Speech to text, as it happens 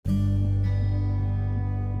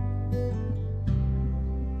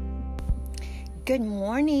Good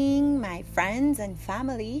morning, my friends and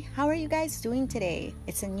family. How are you guys doing today?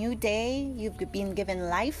 It's a new day. You've been given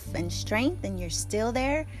life and strength, and you're still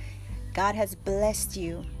there. God has blessed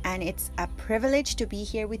you, and it's a privilege to be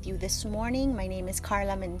here with you this morning. My name is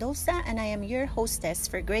Carla Mendoza, and I am your hostess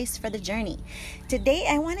for Grace for the Journey. Today,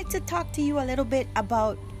 I wanted to talk to you a little bit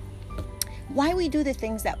about why we do the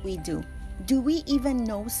things that we do. Do we even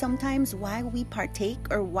know sometimes why we partake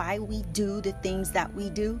or why we do the things that we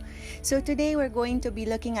do? So today we're going to be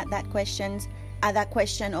looking at that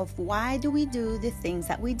question of why do we do the things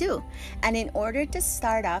that we do? And in order to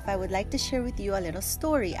start off, I would like to share with you a little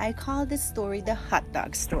story. I call this story the hot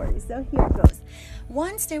dog story. So here goes.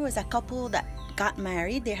 Once there was a couple that got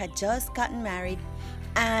married. They had just gotten married.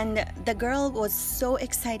 And the girl was so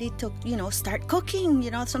excited to, start cooking.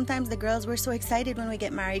 Sometimes the girls were so excited when we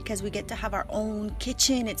get married because we get to have our own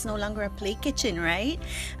kitchen. It's no longer a play kitchen, right?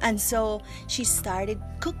 And so she started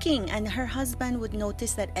cooking, and her husband would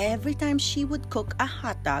notice that every time she would cook a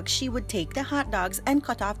hot dog, she would take the hot dogs and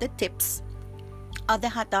cut off the tips of the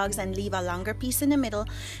hot dogs and leave a longer piece in the middle,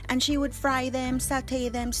 and she would fry them, saute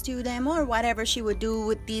them, stew them, or whatever she would do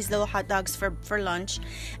with these little hot dogs for lunch.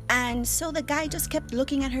 And so the guy just kept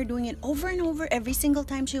looking at her doing it over and over. Every single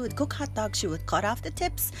time she would cook hot dogs, she would cut off the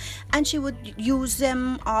tips, and she would use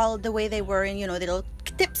them all the way they were, and the little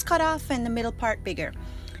tips cut off and the middle part bigger.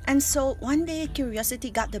 And so one day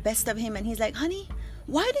curiosity got the best of him, and he's like, "Honey,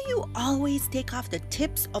 why do you always take off the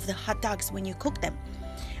tips of the hot dogs when you cook them?"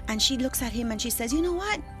 And she looks at him and she says, "You know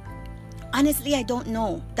what? Honestly, I don't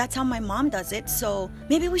know. That's how my mom does it. So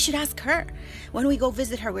maybe we should ask her. When we go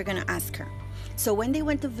visit her, we're going to ask her." So when they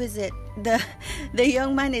went to visit, the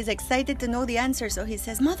young man is excited to know the answer. So he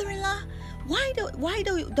says, "Mother-in-law, why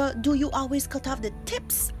do you always cut off the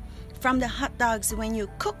tips from the hot dogs when you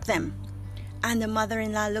cook them?" And the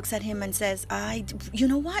mother-in-law looks at him and says, "You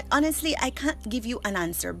know what? Honestly, I can't give you an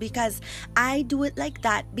answer because I do it like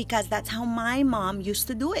that because that's how my mom used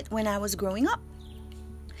to do it when I was growing up."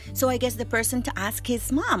 So I guess the person to ask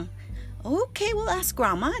his mom. "Okay, we'll ask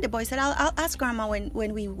Grandma." The boy said, I'll ask Grandma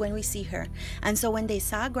when we see her." And so when they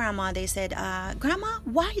saw Grandma, they said, "Grandma,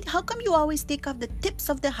 how come you always take off the tips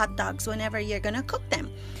of the hot dogs whenever you're gonna cook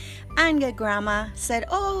them?" And the grandma said,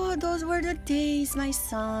 "Oh, those were the days, my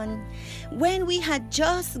son. When we had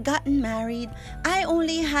just gotten married, I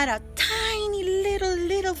only had a tiny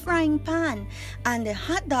little frying pan, and the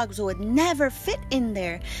hot dogs would never fit in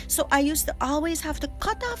there. So I used to always have to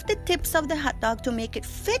cut off the tips of the hot dog to make it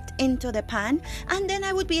fit into the pan, and then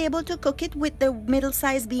I would be able to cook it with the middle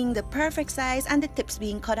size being the perfect size and the tips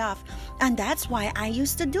being cut off. And that's why I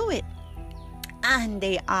used to do it." And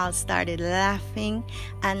they all started laughing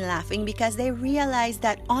and laughing because they realized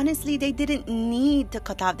that honestly they didn't need to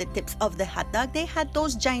cut off the tips of the hot dog. They had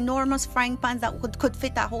those ginormous frying pans that could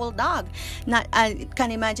fit a whole dog. I can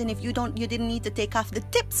imagine if you didn't need to take off the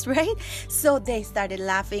tips, right? So they started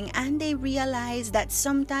laughing, and they realized that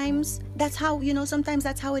sometimes that's how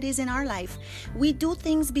it is in our life. We do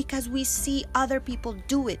things because we see other people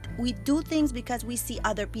do it. We do things because we see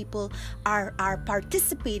other people are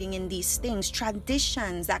participating in these things.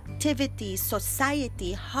 Traditions, activities,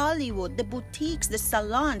 society, Hollywood, the boutiques, the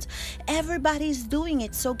salons, everybody's doing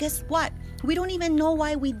it. So guess what? We don't even know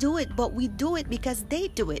why we do it, but we do it because they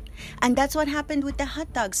do it. And that's what happened with the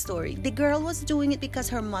hot dog story. The girl was doing it because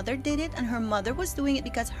her mother did it, and her mother was doing it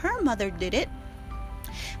because her mother did it.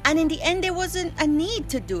 And in the end, there wasn't a need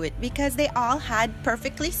to do it because they all had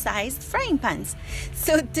perfectly sized frying pans.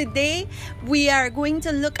 So today, we are going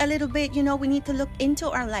to look a little bit, we need to look into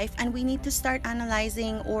our life, and we need to start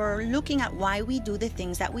analyzing or looking at why we do the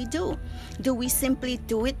things that we do. Do we simply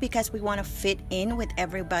do it because we want to fit in with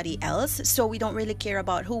everybody else? So we don't really care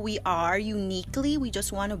about who we are uniquely. We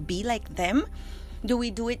just want to be like them. Do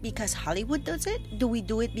we do it because Hollywood does it? Do we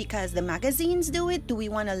do it because the magazines do it? Do we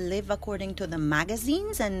want to live according to the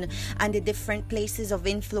magazines and the different places of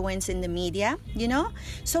influence in the media?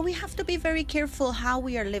 So we have to be very careful how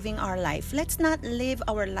we are living our life. Let's not live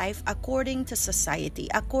our life according to society,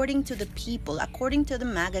 according to the people, according to the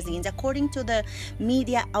magazines, according to the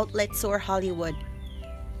media outlets or Hollywood.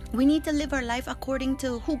 We need to live our life according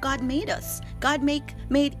to who God made us. God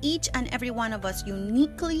made each and every one of us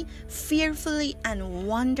uniquely, fearfully, and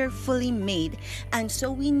wonderfully made. And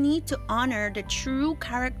so we need to honor the true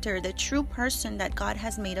character, the true person that God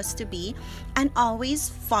has made us to be, and always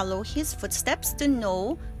follow His footsteps to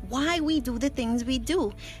know why we do the things we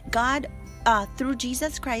do. God, through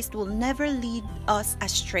Jesus Christ, will never lead us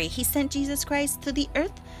astray. He sent Jesus Christ to the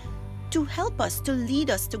earth to help us, to lead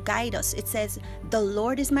us, to guide us. It says, "The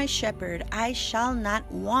Lord is my shepherd, I shall not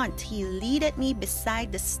want. He leadeth me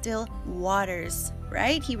beside the still waters."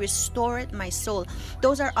 Right? He restored my soul.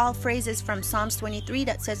 Those are all phrases from Psalms 23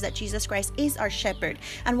 that says that Jesus Christ is our shepherd.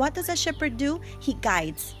 And what does a shepherd do? He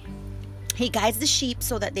guides. He guides the sheep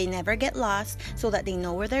so that they never get lost, so that they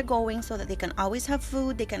know where they're going, so that they can always have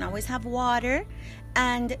food, they can always have water.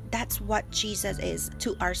 And that's what Jesus is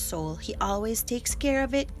to our soul. He always takes care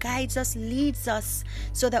of it, guides us, leads us,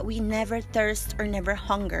 so that we never thirst or never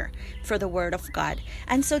hunger for the word of God.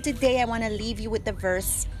 And so today I want to leave you with the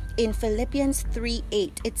verse in Philippians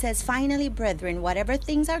 3:8. It says, "Finally, brethren, whatever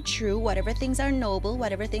things are true, whatever things are noble,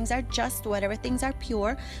 whatever things are just, whatever things are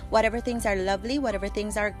pure, whatever things are lovely, whatever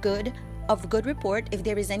things are good, of good report, if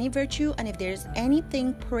there is any virtue and if there is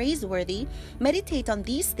anything praiseworthy, meditate on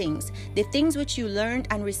these things. The things which you learned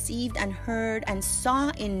and received and heard and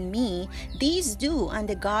saw in me, these do, and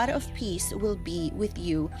the God of peace will be with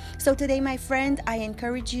you." So today, my friend, I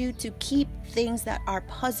encourage you to keep things that are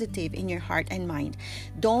positive in your heart and mind.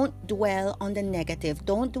 Don't dwell on the negative.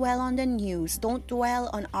 Don't dwell on the news. Don't dwell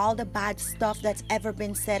on all the bad stuff that's ever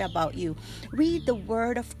been said about you. Read the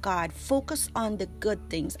word of God. Focus on the good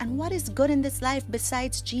things. And what is good in this life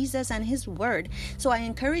besides Jesus and his word? So I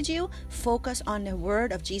encourage you, focus on the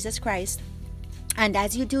word of Jesus Christ. And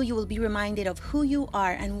as you do, you will be reminded of who you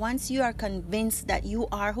are. And once you are convinced that you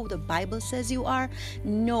are who the Bible says you are,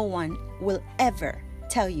 no one will ever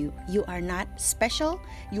tell you you are not special,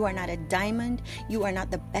 you are not a diamond, you are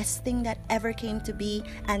not the best thing that ever came to be,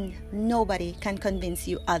 and nobody can convince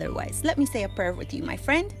you otherwise. Let me say a prayer with you, my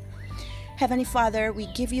friend. Heavenly Father, we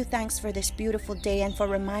give you thanks for this beautiful day and for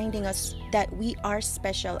reminding us that we are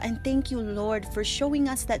special. And thank you, Lord, for showing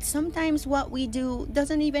us that sometimes what we do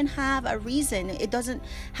doesn't even have a reason. It doesn't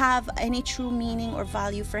have any true meaning or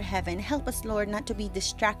value for heaven. Help us, Lord, not to be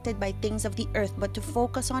distracted by things of the earth, but to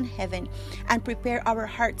focus on heaven and prepare our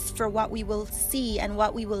hearts for what we will see and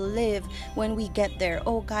what we will live when we get there.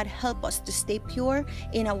 Oh God, help us to stay pure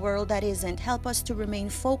in a world that isn't. Help us to remain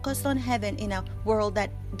focused on heaven in a world that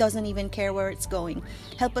doesn't even care where it's going.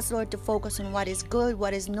 Help us, Lord, to focus on what is good,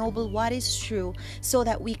 what is noble, what is true, so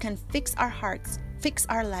that we can fix our hearts, fix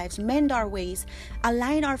our lives, mend our ways,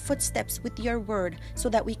 align our footsteps with your word, so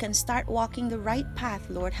that we can start walking the right path,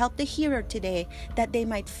 Lord. Help the hearer today, that they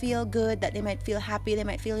might feel good, that they might feel happy, they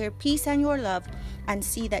might feel your peace and your love, and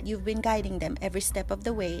see that you've been guiding them every step of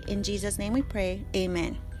the way. In Jesus' name we pray,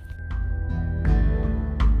 amen.